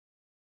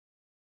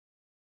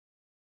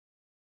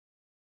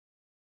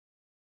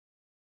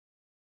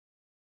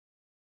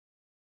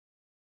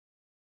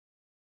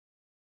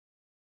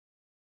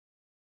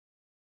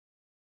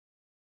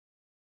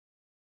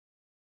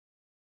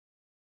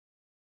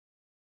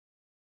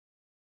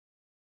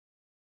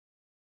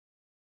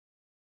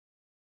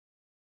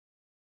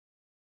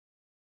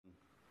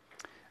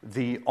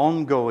the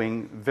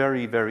ongoing,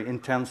 very, very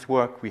intense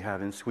work we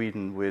have in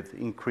Sweden with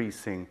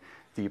increasing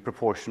the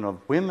proportion of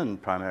women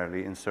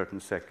primarily in certain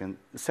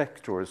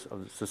sectors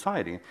of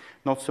society,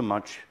 not so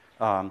much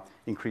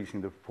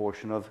increasing the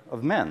proportion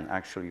of men,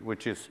 actually,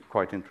 which is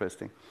quite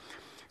interesting.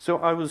 So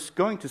I was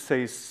going to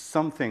say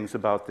some things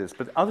about this,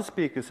 but other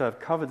speakers have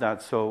covered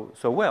that so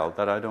well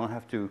that I don't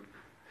have to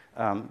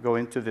go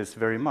into this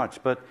very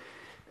much. But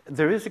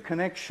there is a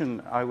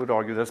connection, I would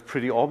argue, that's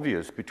pretty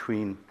obvious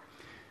between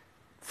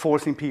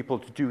forcing people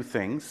to do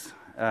things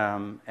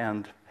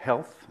and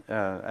health.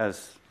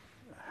 As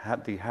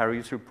the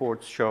Harris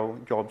reports show,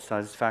 job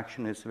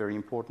satisfaction is very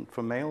important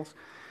for males.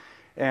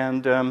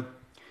 And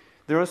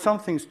there are some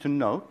things to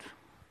note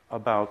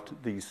about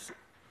these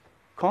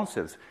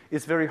concepts.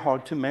 It's very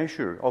hard to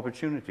measure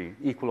opportunity,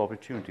 equal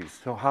opportunities.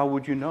 So how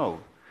would you know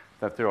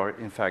that there are,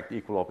 in fact,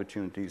 equal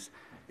opportunities,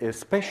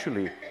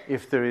 especially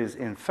if there is,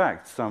 in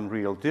fact, some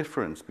real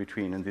difference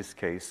between, in this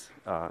case,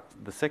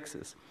 the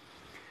sexes?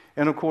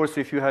 And of course,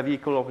 if you have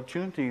equal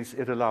opportunities,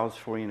 it allows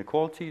for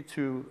inequality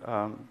to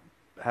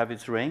have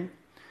its reign.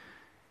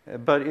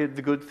 But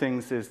the good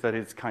things is that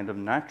it's kind of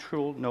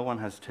natural. No one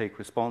has to take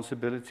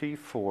responsibility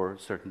for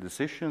certain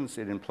decisions.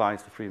 It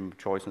implies the freedom of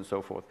choice and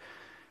so forth.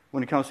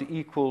 When it comes to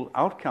equal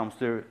outcomes,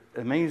 they're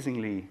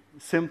amazingly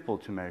simple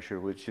to measure,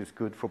 which is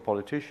good for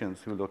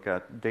politicians who look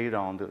at data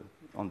on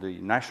the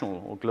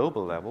national or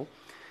global level.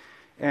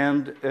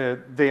 And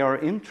they are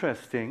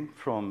interesting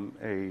from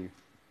a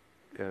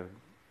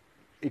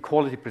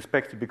equality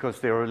perspective because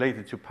they are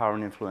related to power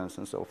and influence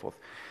and so forth.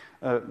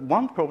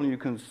 One problem you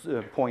can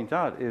point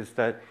out is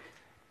that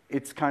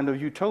it's kind of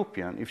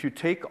utopian. If you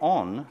take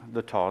on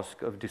the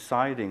task of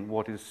deciding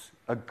what is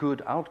a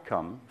good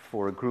outcome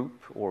for a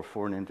group or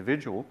for an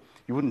individual,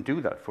 you wouldn't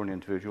do that for an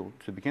individual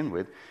to begin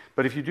with.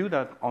 But if you do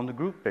that on the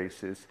group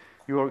basis,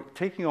 you are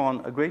taking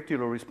on a great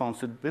deal of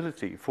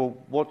responsibility for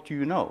what do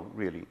you know,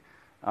 really.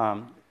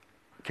 Can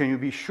you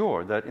be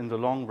sure that in the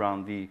long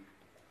run the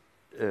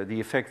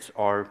effects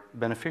are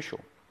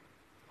beneficial?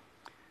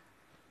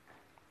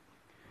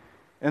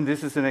 And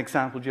this is an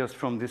example just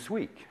from this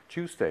week,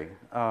 Tuesday.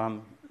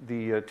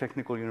 The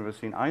Technical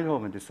University in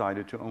Eindhoven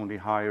decided to only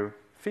hire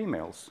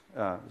females,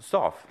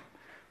 staff,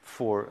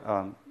 for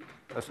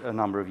a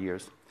number of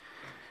years.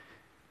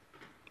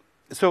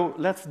 So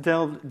let's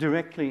delve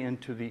directly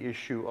into the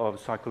issue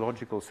of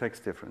psychological sex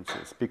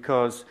differences,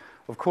 because,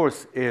 of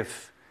course,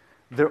 if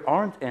there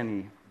aren't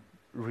any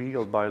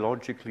real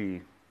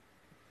biologically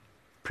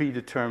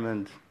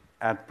predetermined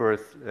at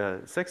birth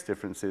sex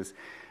differences,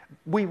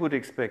 we would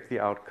expect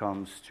the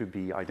outcomes to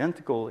be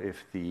identical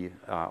if the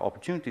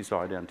opportunities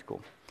are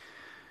identical.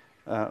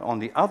 On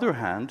the other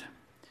hand,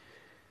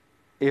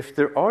 if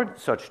there are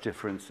such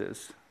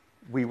differences,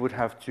 we would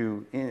have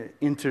to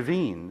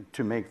intervene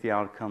to make the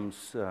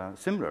outcomes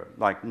similar,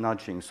 like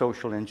nudging,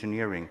 social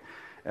engineering.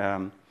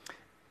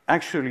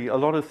 Actually, a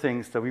lot of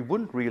things that we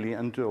wouldn't really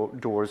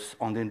endorse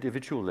on the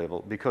individual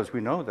level, because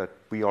we know that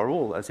we are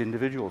all, as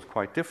individuals,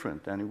 quite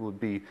different, and it would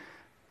be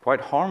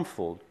quite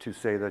harmful to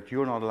say that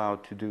you're not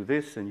allowed to do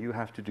this and you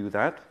have to do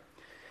that.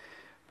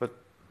 But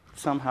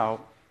somehow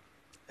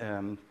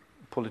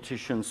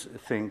politicians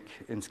think,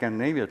 in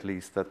Scandinavia at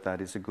least, that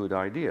that is a good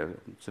idea.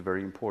 It's a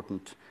very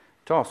important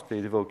task. They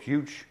devote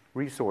huge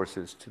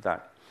resources to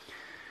that.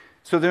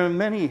 So there are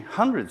many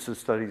hundreds of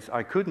studies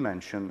I could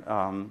mention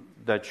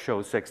that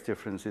show sex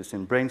differences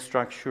in brain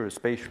structure,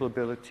 spatial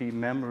ability,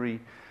 memory,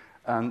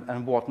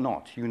 and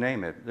whatnot, you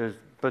name it.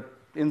 But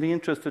in the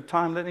interest of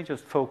time, let me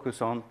just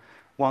focus on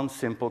one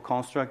simple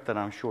construct that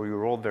I'm sure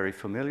you're all very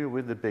familiar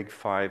with, the Big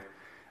Five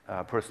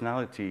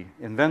personality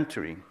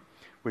inventory,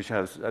 which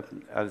has,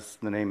 as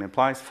the name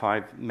implies,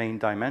 5 main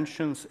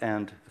dimensions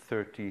and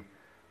 30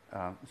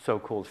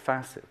 so-called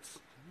facets,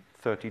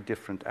 30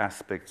 different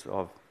aspects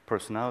of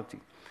personality.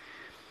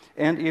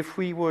 And if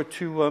we were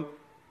to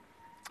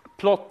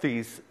plot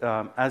these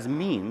as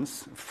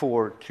means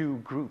for 2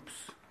 groups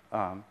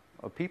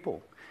of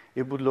people,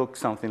 it would look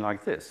something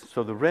like this.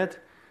 So the red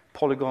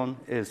polygon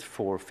is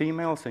for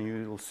females, and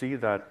you will see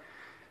that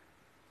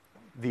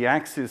the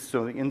axis,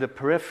 so in the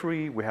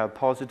periphery, we have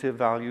positive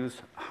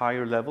values,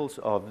 higher levels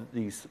of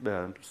these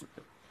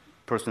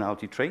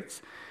personality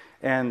traits.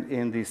 And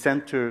in the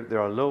center, there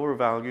are lower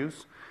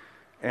values.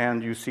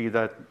 And you see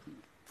that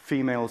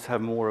females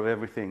have more of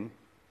everything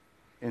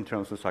in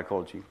terms of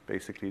psychology,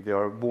 basically. They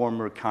are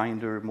warmer,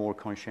 kinder, more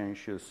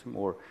conscientious,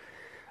 more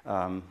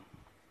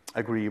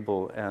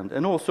agreeable,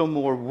 and also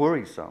more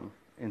worrisome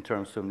in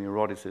terms of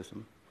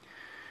neuroticism,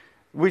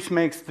 which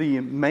makes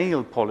the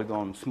male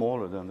polygon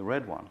smaller than the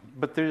red one.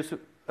 But there's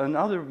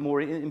another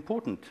more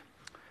important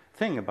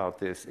thing about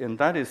this, and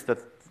that is that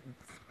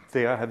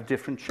they have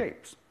different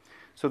shapes.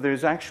 So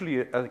there's actually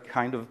a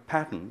kind of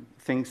pattern.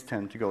 Things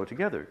tend to go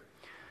together.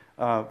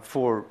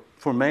 For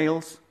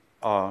males,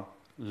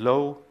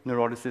 low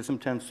neuroticism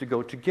tends to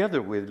go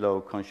together with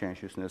low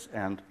conscientiousness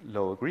and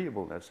low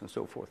agreeableness and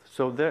so forth.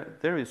 So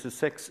there is a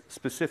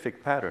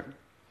sex-specific pattern.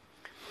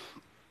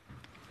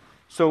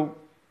 So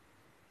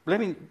let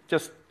me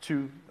just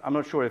I'm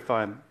not sure if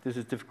this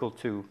is difficult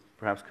to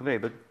perhaps convey,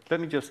 but let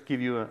me just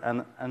give you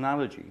an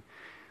analogy.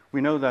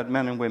 We know that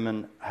men and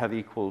women have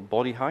equal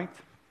body height,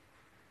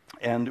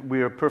 and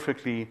we are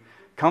perfectly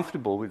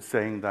comfortable with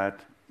saying that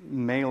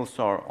males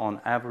are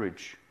on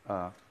average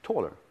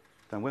taller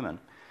than women.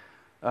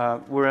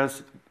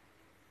 Whereas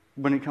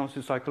when it comes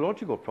to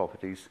psychological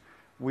properties,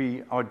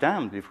 we are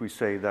damned if we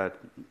say that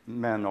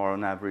men are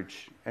on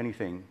average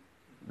anything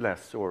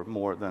less or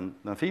more than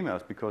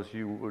females, because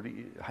you would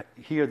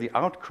hear the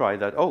outcry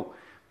that, oh,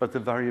 but the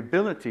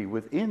variability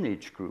within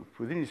each group,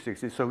 within each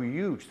sex, is so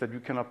huge that you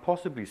cannot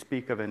possibly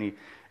speak of any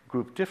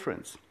group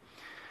difference.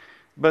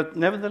 But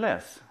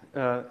nevertheless,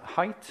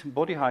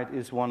 body height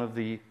is one of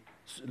the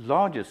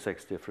largest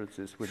sex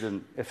differences with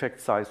an effect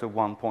size of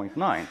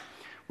 1.9,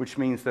 which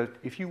means that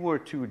if you were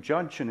to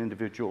judge an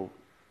individual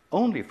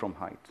only from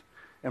height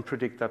and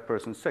predict that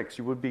person's sex,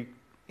 you would be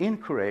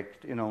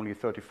incorrect in only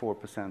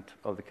 34%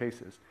 of the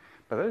cases.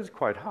 But that is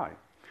quite high.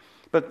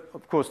 But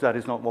of course, that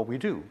is not what we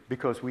do,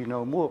 because we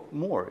know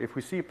more. If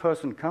we see a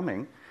person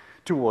coming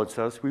towards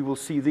us, we will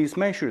see these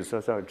measures,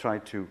 as I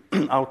tried to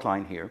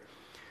outline here,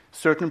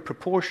 certain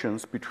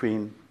proportions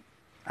between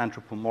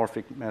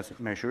anthropomorphic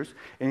measures.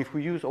 And if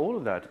we use all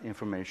of that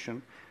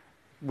information,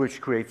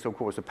 which creates, of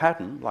course, a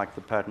pattern, like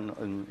the pattern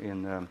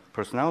in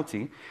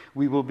personality,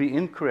 we will be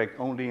incorrect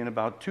only in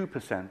about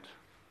 2%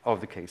 of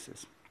the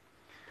cases.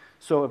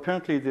 So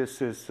apparently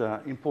this is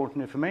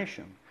important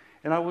information.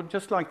 And I would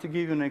just like to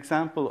give you an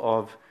example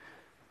of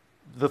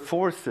the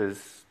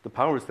forces, the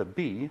powers that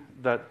be,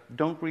 that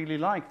don't really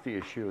like the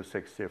issue of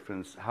sex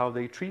difference, how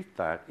they treat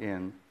that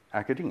in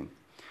academia.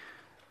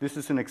 This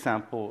is an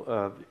example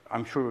of,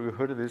 I'm sure you've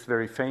heard of this,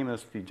 very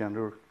famous, the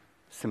gender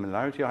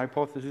similarity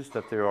hypothesis,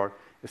 that there are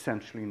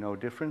essentially no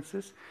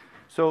differences.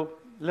 So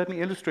let me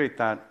illustrate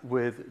that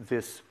with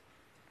this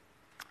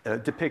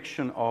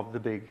depiction of the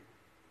Big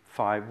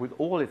Five with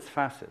all its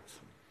facets.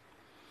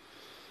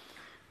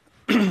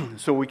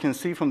 So we can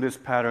see from this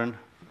pattern,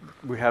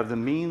 we have the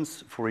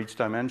means for each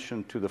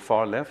dimension to the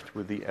far left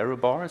with the error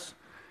bars,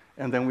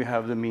 and then we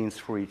have the means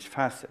for each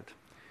facet.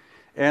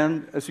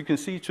 And as you can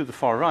see to the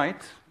far right,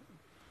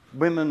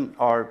 women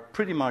are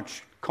pretty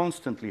much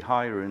constantly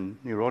higher in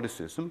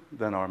neuroticism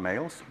than are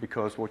males,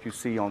 because what you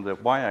see on the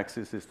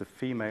y-axis is the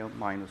female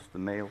minus the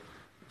male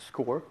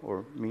score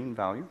or mean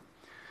value.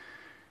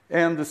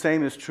 And the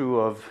same is true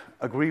of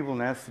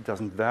agreeableness. It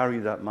doesn't vary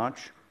that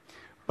much.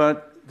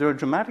 But there are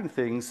dramatic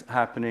things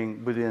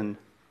happening within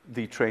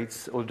the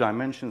traits or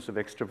dimensions of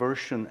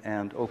extroversion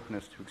and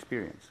openness to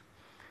experience.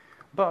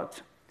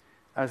 But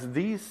as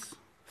these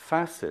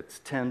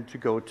facets tend to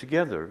go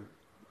together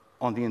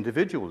on the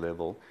individual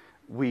level,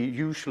 we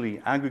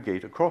usually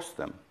aggregate across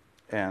them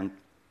and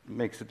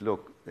make it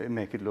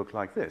look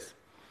like this.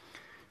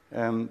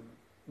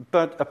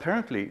 But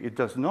apparently it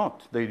does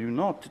not. They do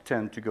not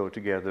tend to go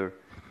together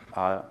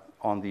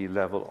on the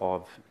level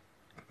of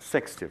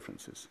sex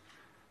differences,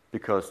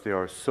 because they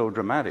are so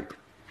dramatic,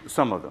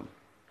 some of them.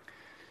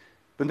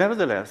 But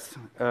nevertheless,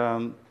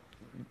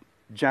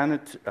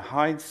 Janet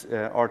Hyde's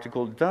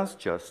article does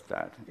just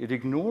that. It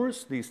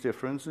ignores these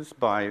differences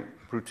by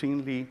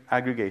routinely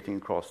aggregating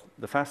across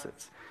the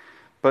facets.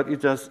 But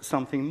it does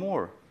something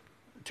more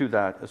to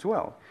that as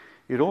well.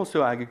 It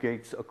also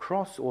aggregates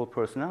across all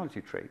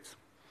personality traits.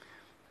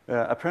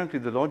 Apparently,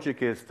 the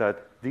logic is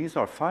that these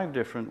are 5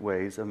 different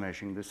ways of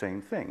measuring the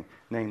same thing,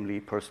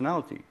 namely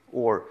personality,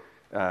 or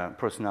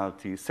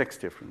personality sex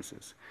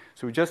differences.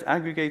 So we just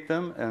aggregate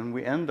them, and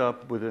we end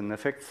up with an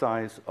effect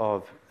size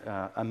of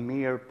a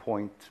mere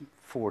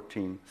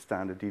 0.14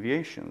 standard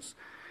deviations.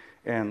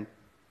 And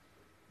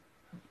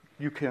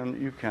you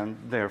can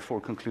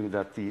therefore conclude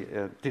that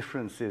the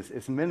difference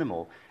is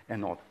minimal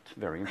and not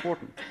very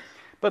important.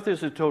 But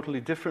there's a totally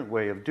different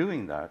way of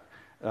doing that,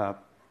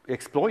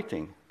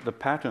 exploiting the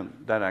pattern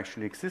that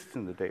actually exists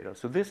in the data.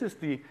 So these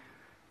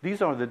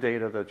are the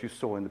data that you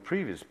saw in the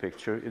previous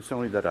picture. It's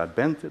only that I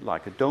bent it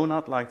like a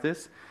donut like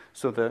this,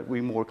 so that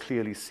we more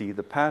clearly see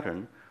the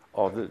pattern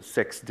of the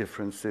sex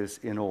differences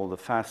in all the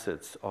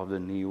facets of the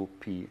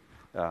NEO-P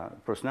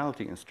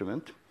personality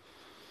instrument.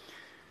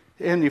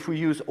 And if we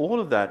use all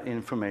of that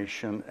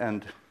information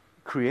and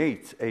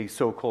create a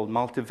so-called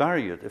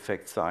multivariate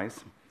effect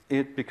size,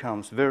 it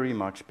becomes very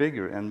much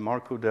bigger. And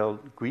Marco del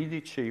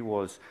Guidici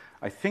was,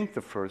 I think,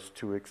 the first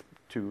to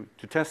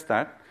test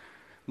that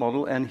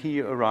model, and he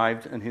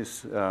arrived, and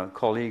his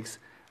colleagues,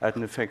 at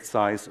an effect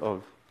size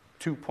of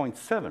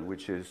 2.7,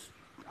 which is,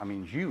 I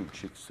mean,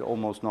 huge. It's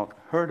almost not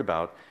heard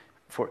about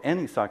for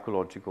any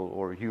psychological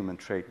or human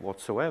trait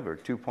whatsoever,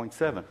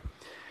 2.7.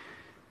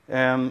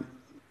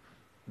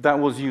 That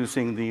was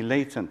using the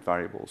latent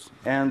variables.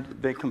 And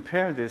they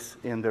compare this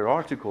in their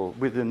article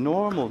with the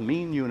normal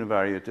mean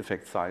univariate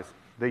effect size.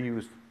 They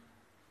used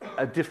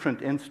a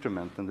different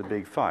instrument than the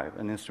Big Five,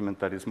 an instrument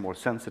that is more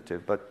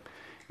sensitive, but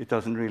it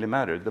doesn't really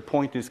matter. The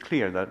point is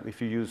clear that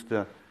if you use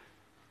the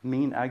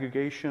mean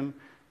aggregation,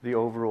 the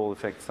overall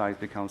effect size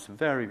becomes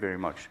very, very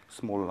much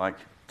smaller, like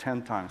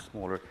 10 times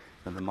smaller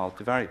than the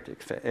multivariate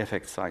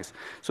effect size.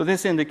 So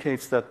this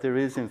indicates that there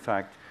is, in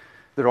fact,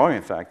 there are,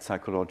 in fact,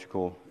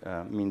 psychological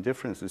mean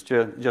differences.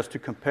 Just to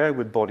compare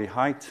with body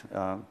height,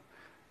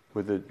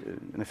 with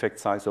an effect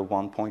size of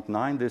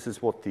 1.9, this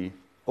is what the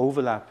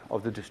overlap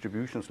of the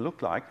distributions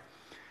look like.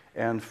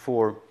 And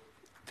for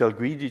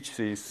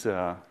Dalgleidich's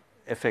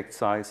effect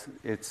size,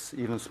 it's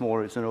even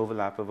smaller. It's an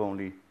overlap of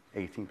only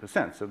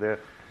 18%. So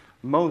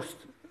most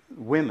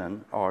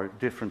women are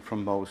different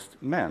from most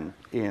men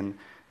in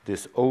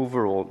this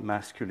overall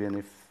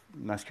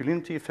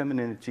masculinity,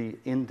 femininity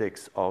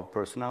index of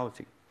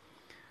personality.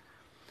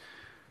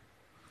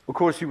 Of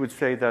course, you would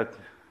say that,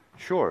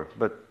 sure,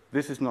 but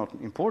this is not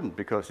important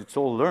because it's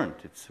all learned.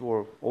 It's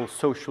all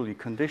socially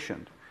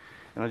conditioned.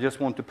 And I just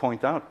want to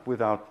point out,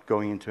 without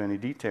going into any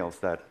details,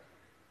 that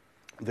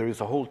there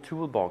is a whole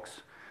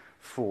toolbox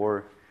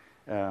for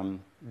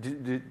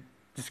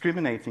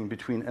discriminating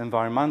between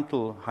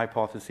environmental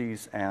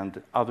hypotheses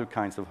and other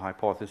kinds of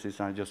hypotheses.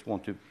 And I just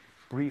want to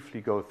briefly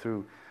go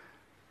through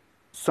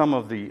some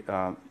of the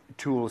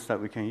tools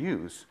that we can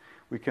use.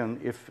 We can,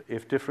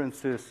 if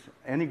differences,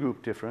 any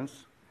group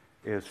difference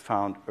is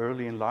found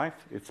early in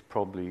life, it's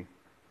probably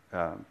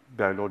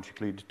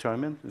biologically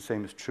determined. The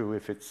same is true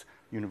if it's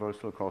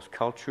universal across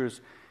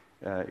cultures,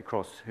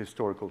 across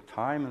historical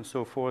time and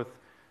so forth,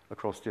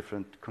 across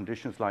different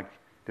conditions like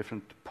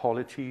different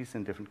polities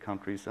in different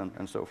countries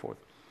and so forth.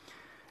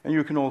 And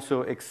you can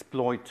also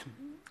exploit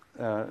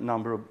a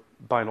number of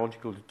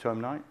biological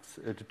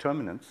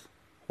determinants,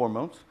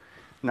 hormones,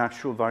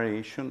 natural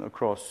variation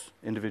across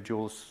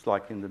individuals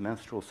like in the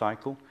menstrual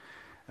cycle,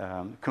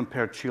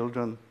 compare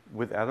children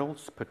with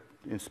adults, but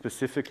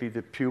specifically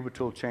the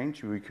pubertal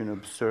change. We can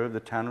observe the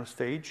Tanner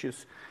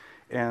stages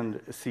and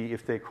see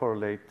if they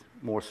correlate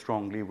more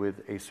strongly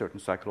with a certain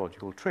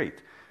psychological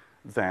trait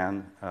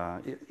than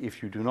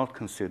if you do not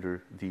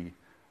consider the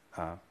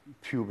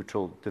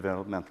pubertal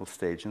developmental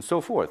stage and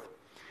so forth.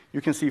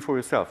 You can see for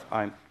yourself.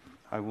 I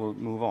will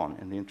move on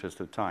in the interest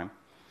of time.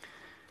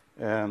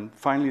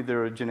 Finally,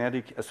 there are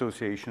genetic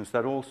associations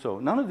that also,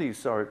 none of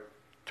these are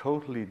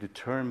totally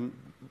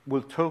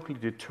will totally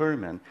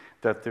determine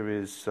that there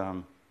is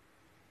a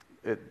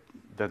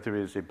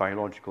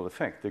biological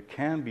effect. There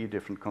can be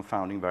different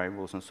confounding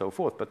variables and so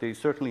forth, but they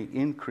certainly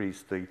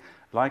increase the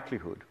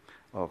likelihood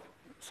of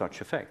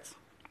such effects.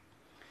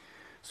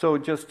 So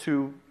just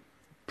to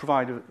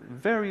provide a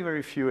very,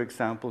 very few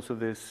examples of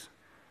this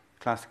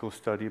classical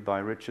study by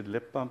Richard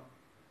Lippa,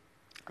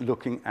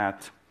 looking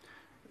at,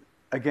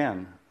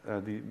 again,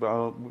 the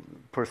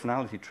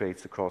personality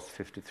traits across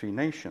 53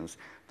 nations.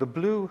 The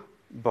blue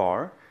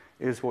bar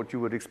is what you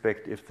would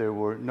expect if there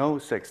were no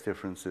sex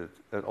differences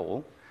at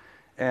all.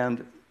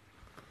 And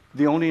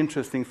the only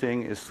interesting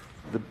thing is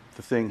the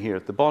thing here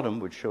at the bottom,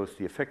 which shows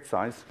the effect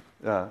size.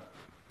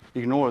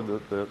 Ignore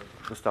the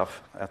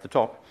stuff at the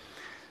top.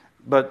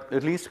 But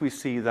at least we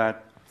see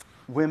that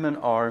women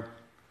are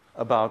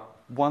about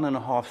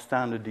 1.5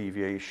 standard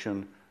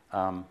deviation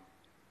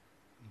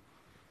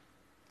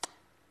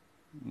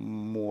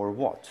more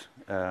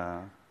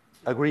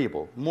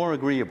agreeable,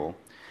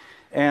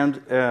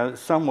 and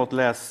somewhat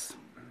less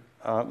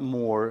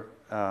more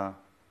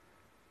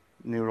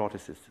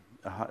neuroticism,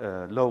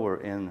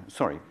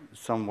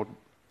 somewhat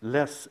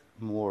less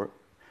more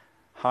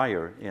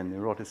higher in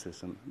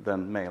neuroticism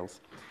than males.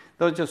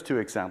 Those are just two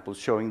examples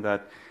showing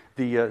that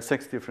the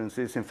sex difference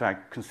is in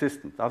fact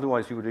consistent.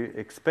 Otherwise, you would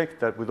expect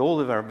that with all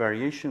the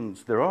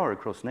variations there are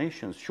across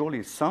nations,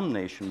 surely some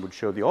nation would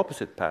show the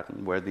opposite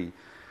pattern, where the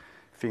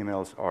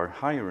females are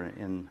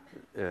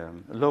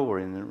lower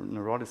in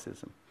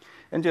neuroticism.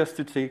 And just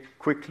to take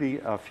quickly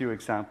a few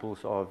examples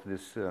of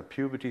this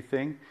puberty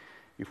thing,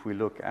 if we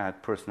look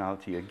at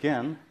personality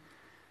again,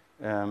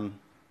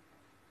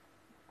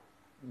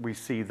 we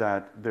see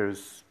that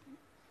there's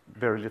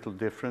very little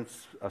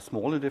difference, a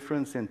smaller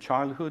difference in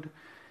childhood.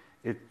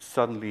 It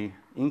suddenly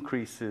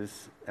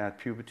increases at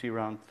puberty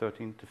around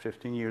 13 to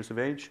 15 years of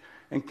age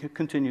and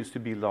continues to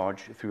be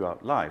large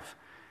throughout life.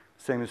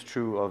 Same is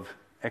true of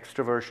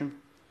extroversion,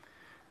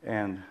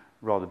 and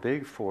rather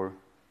big for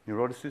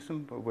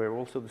neuroticism, but where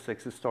also the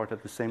sexes start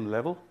at the same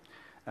level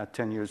at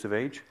 10 years of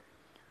age,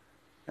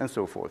 and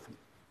so forth.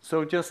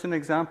 So just an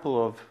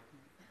example of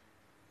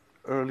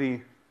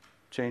early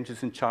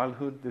changes in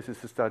childhood. This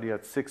is a study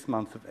at 6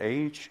 months of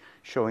age,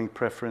 showing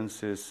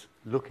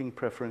looking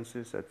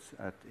preferences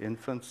at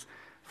infants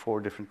for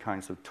different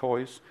kinds of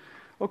toys.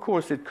 Of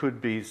course, it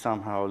could be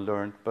somehow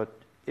learned, but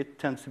it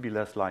tends to be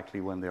less likely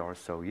when they are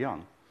so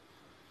young.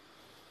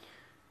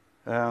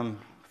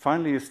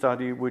 Finally, a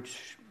study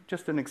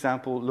just an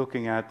example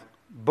looking at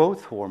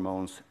both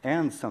hormones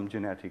and some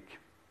genetic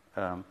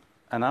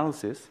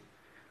analysis.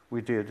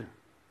 We did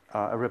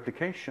a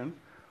replication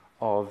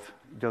of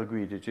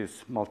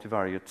Dalgleidich's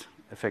multivariate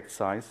effect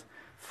size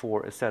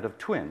for a set of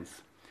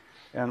twins.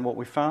 And what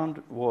we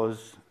found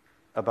was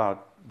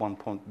about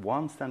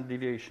 1.1 standard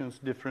deviations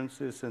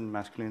differences in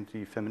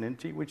masculinity,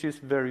 femininity, which is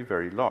very,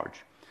 very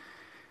large.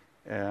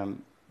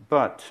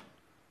 But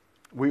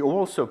we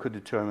also could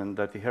determine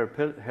that the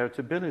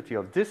heritability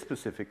of this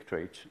specific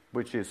trait,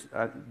 which is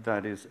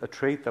that is a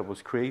trait that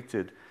was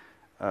created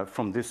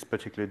from this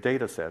particular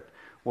data set,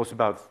 was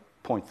about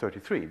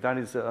 0.33. That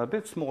is a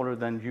bit smaller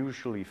than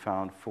usually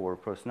found for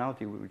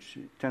personality, which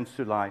tends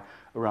to lie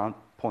around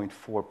 0.4,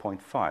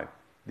 0.5,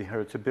 the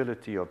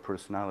heritability of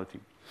personality.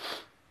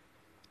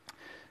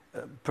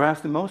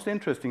 Perhaps the most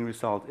interesting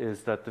result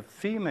is that the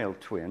female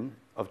twin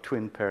of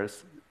twin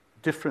pairs,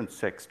 different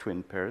sex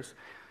twin pairs,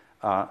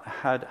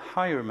 had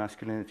higher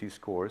masculinity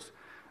scores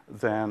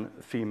than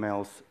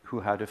females who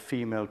had a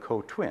female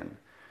co-twin,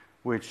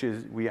 which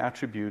is we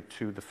attribute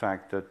to the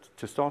fact that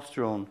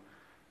testosterone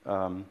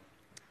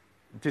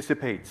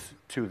dissipates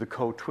to the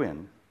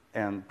co-twin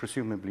and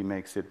presumably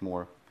makes it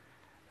more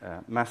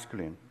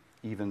masculine,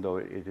 even though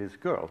it is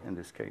girl in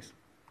this case.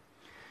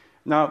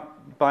 Now,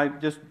 by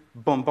just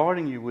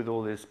bombarding you with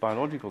all this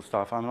biological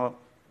stuff, I'm not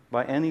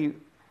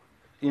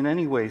in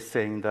any way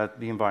saying that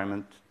the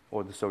environment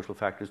or the social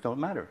factors don't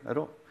matter at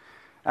all.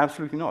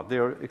 Absolutely not. They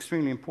are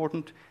extremely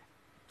important.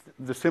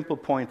 The simple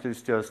point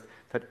is just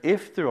that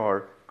if there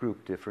are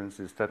group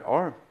differences that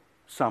are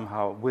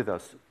somehow with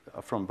us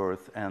from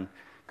birth and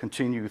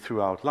continue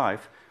throughout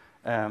life,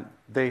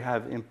 they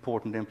have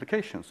important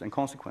implications and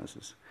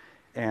consequences.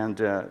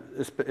 And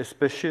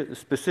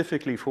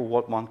specifically for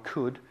what one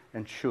could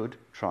and should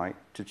try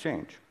to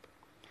change.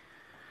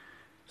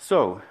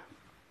 So,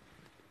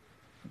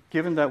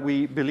 given that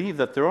we believe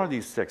that there are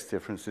these sex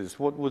differences,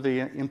 what would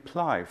they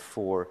imply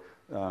for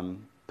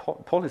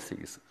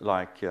policies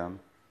like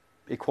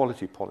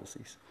equality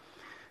policies?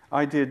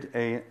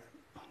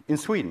 In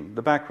Sweden,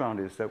 the background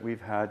is that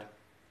we've had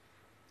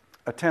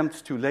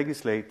attempts to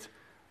legislate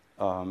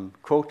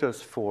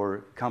quotas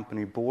for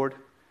company board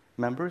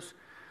members,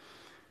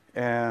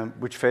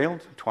 which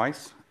failed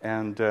twice,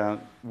 and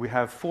we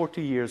have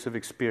 40 years of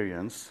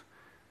experience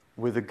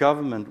with the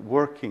government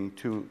working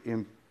to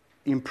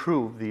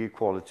improve the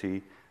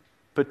equality,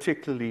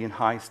 particularly in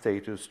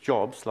high-status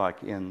jobs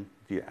like in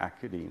the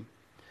academe.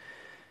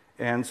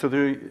 And so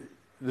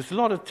there's a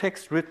lot of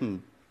text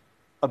written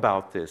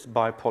about this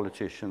by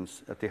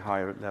politicians at the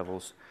higher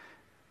levels.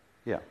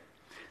 Yeah.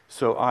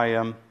 So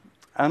I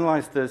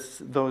analyzed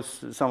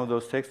some of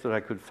those texts that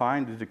I could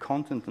find, did the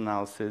content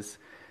analysis,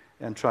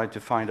 and tried to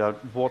find out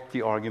what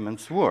the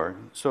arguments were.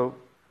 So,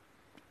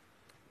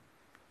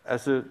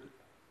 as a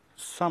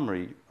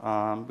summary,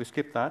 we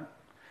skip that.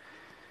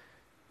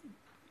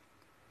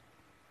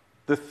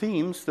 The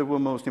themes that were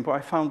most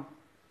important, I found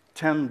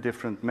 10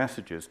 different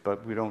messages,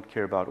 but we don't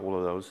care about all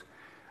of those.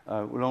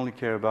 We'll only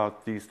care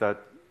about these that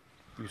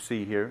you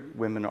see here.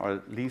 Women are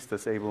at least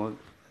as able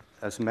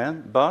as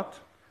men, but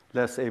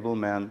less able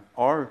men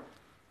are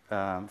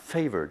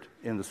favored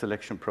in the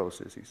selection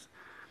processes.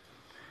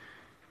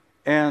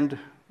 And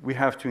we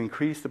have to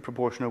increase the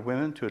proportion of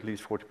women to at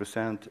least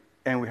 40%,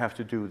 and we have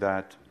to do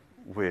that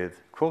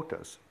with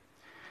quotas.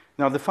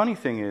 Now, the funny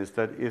thing is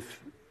that if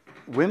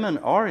women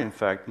are in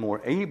fact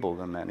more able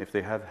than men, if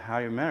they have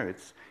higher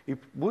merits, it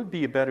would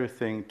be a better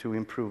thing to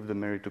improve the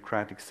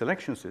meritocratic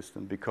selection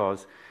system,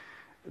 because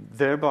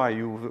thereby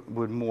you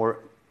would more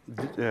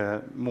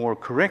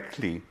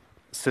correctly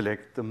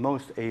select the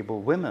most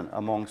able women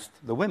amongst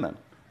the women,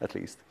 at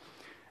least.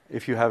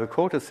 If you have a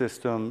quota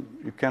system,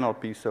 you cannot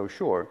be so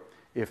sure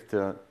if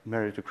the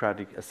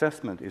meritocratic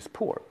assessment is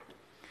poor.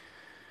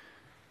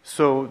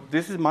 So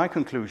this is my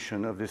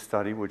conclusion of this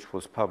study, which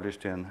was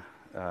published in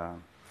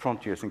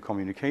Frontiers in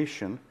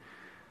Communication,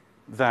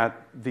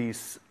 that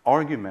these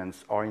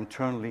arguments are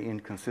internally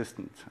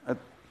inconsistent.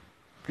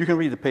 You can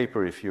read the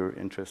paper if you're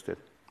interested.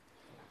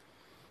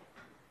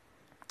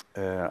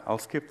 I'll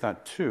skip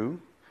that too,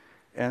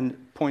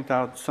 and point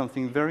out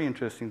something very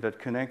interesting that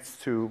connects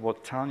to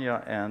what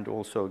Tanya and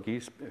also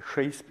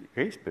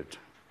Gijsbert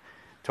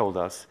told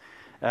us.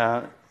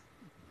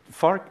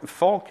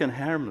 Falk and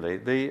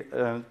Hermle, they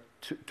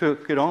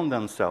took it on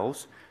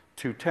themselves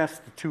to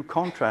test the two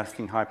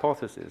contrasting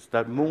hypotheses,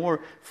 that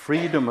more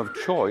freedom of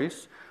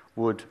choice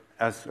would,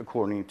 as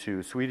according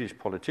to Swedish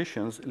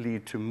politicians,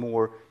 lead to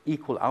more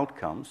equal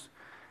outcomes,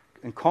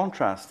 and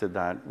contrasted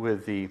that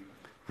with the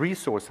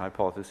resource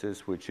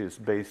hypothesis, which is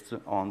based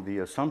on the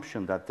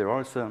assumption that there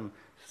are some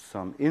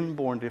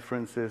inborn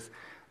differences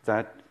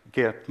that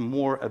get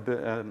more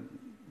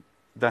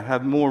that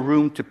have more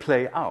room to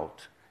play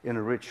out in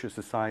a richer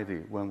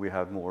society when we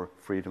have more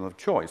freedom of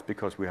choice,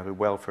 because we have a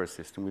welfare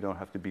system. We don't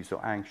have to be so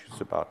anxious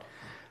about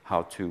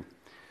how to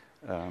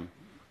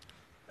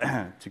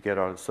get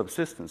our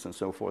subsistence and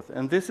so forth.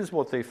 And this is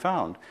what they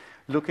found.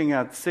 Looking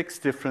at 6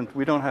 different,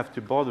 we don't have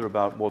to bother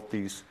about what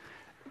these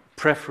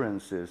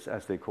preferences,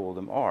 as they call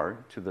them, are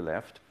to the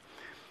left.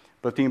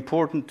 But the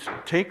important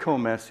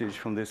take-home message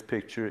from this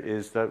picture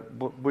is that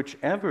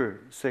whichever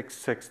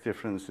sex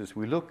differences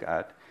we look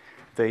at,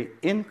 they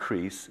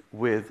increase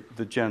with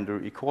the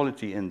gender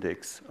equality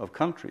index of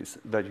countries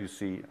that you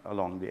see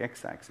along the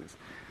x-axis.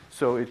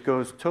 So it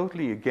goes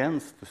totally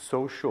against the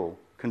social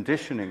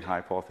conditioning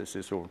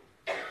hypothesis, or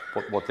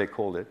what they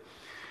call it.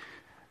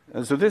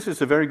 And so this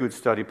is a very good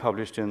study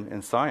published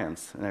in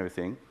Science and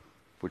everything,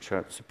 which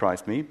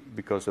surprised me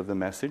because of the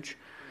message.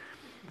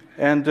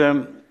 And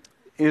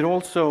it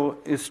also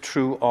is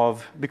true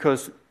of,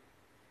 because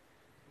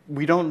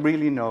we don't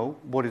really know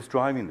what is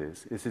driving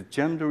this. Is it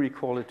gender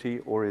equality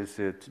or is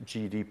it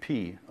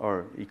GDP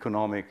or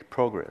economic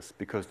progress?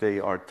 Because they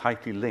are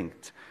tightly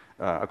linked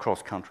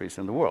across countries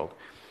in the world.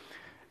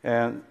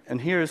 And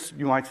here's,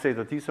 you might say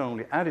that these are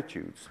only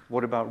attitudes.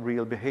 What about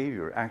real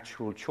behavior,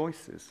 actual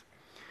choices?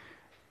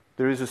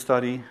 There is a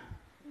study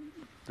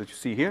that you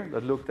see here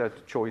that looked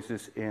at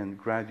choices in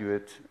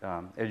graduate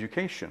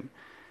education.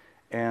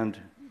 And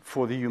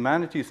for the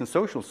humanities and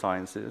social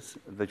sciences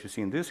that you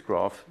see in this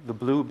graph, the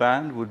blue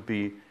band would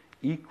be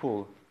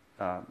equal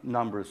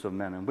numbers of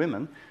men and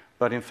women,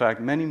 but in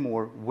fact many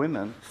more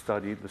women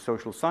study the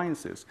social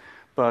sciences.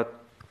 But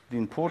the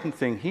important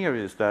thing here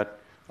is that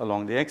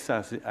along the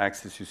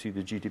x-axis you see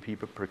the GDP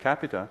per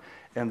capita,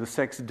 and the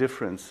sex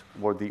difference,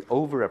 or the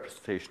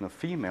overrepresentation of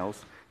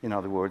females, in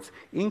other words,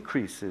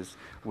 increases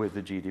with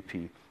the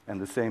GDP. And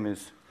the same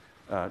is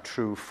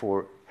true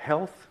for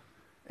health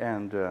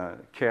and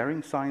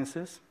caring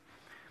sciences.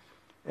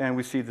 And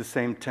we see the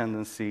same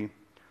tendency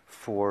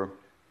for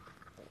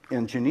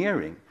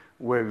engineering,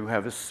 where you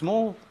have a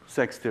small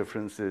sex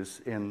differences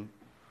in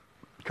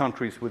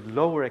countries with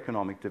lower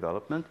economic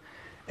development,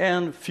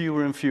 and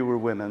fewer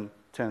women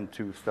tend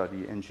to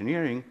study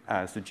engineering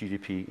as the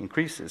GDP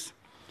increases,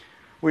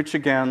 which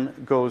again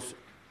goes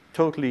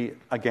totally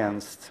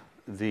against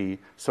the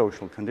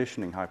social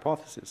conditioning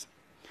hypothesis.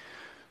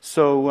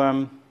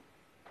 So,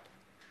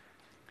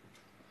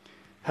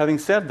 having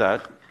said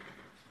that,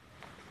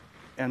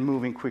 and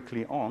moving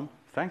quickly on,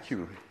 thank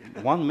you,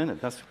 1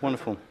 minute, that's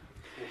wonderful.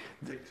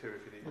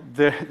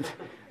 There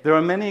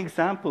are many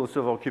examples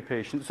of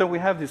occupation. So we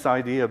have this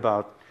idea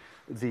about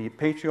the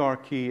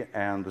patriarchy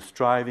and the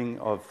striving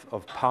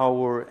of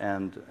power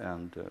and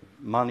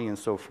money and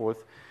so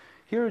forth.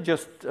 Here are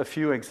just a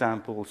few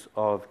examples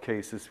of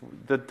cases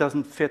that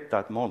doesn't fit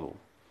that model.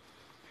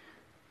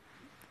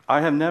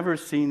 I have never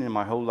seen in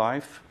my whole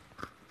life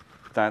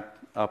that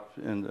up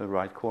in the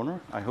right corner.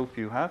 I hope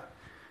you have.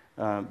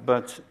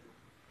 But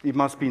it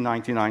must be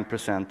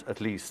 99% at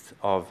least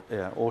of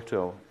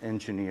auto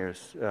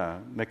engineers,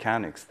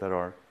 mechanics that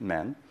are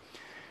men.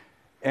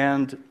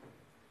 And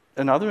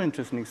another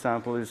interesting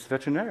example is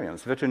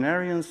veterinarians.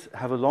 Veterinarians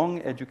have a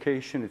long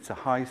education. It's a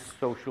high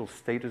social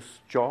status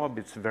job.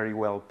 It's very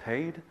well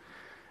paid.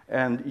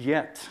 And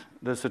yet,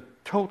 there's a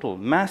total,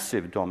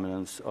 massive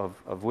dominance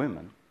of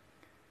women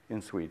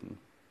in Sweden,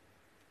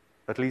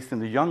 at least in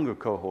the younger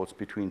cohorts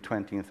between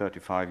 20 and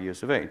 35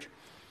 years of age.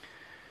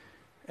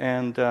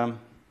 And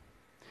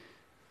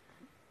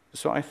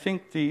so I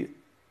think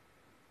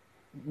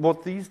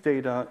what these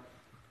data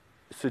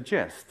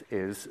suggest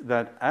is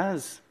that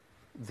as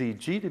the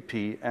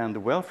GDP and the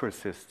welfare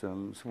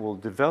systems will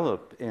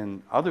develop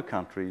in other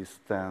countries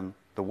than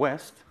the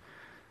West,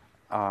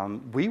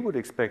 we would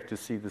expect to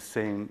see the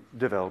same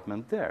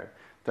development there,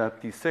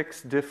 that the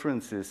sex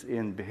differences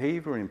in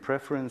behavior, in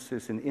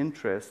preferences, in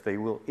interests, they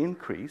will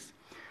increase.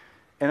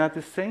 And at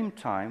the same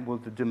time, will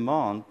the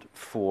demand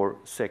for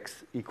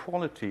sex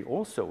equality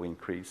also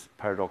increase,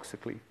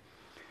 paradoxically,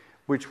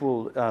 which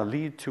will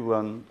lead to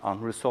an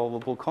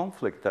unresolvable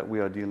conflict that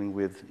we are dealing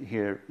with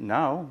here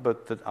now,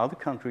 but that other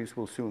countries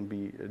will soon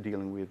be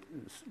dealing with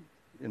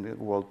in the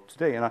world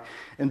today.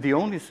 And the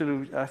only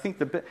solution, I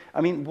think,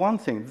 one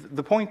thing,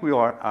 the point we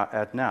are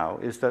at now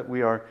is that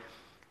we are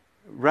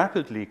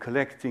rapidly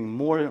collecting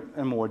more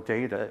and more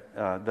data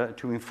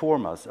to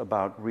inform us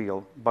about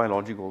real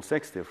biological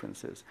sex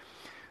differences.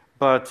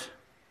 But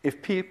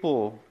if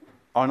people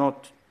are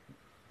not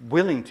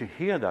willing to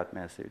hear that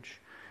message,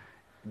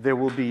 there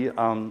will be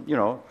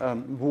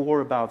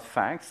war about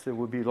facts, there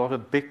will be a lot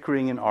of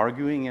bickering and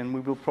arguing, and we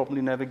will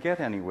probably never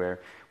get anywhere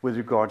with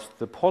regards to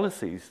the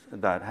policies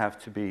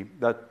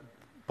that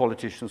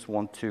politicians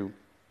want to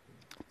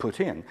put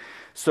in.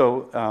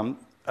 So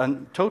a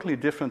totally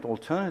different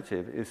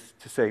alternative is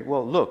to say,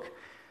 well, look,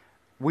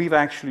 we've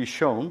actually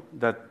shown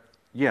that,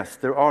 yes,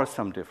 there are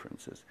some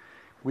differences.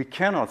 We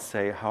cannot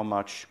say how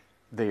much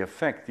they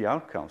affect the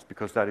outcomes,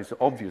 because that is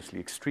obviously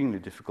extremely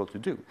difficult to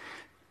do.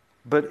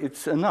 But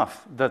it's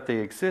enough that they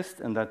exist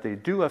and that they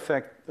do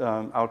affect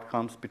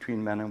outcomes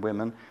between men and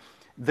women.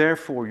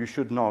 Therefore, you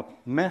should not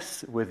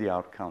mess with the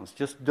outcomes.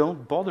 Just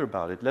don't bother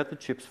about it. Let the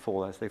chips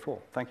fall as they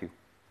fall. Thank you.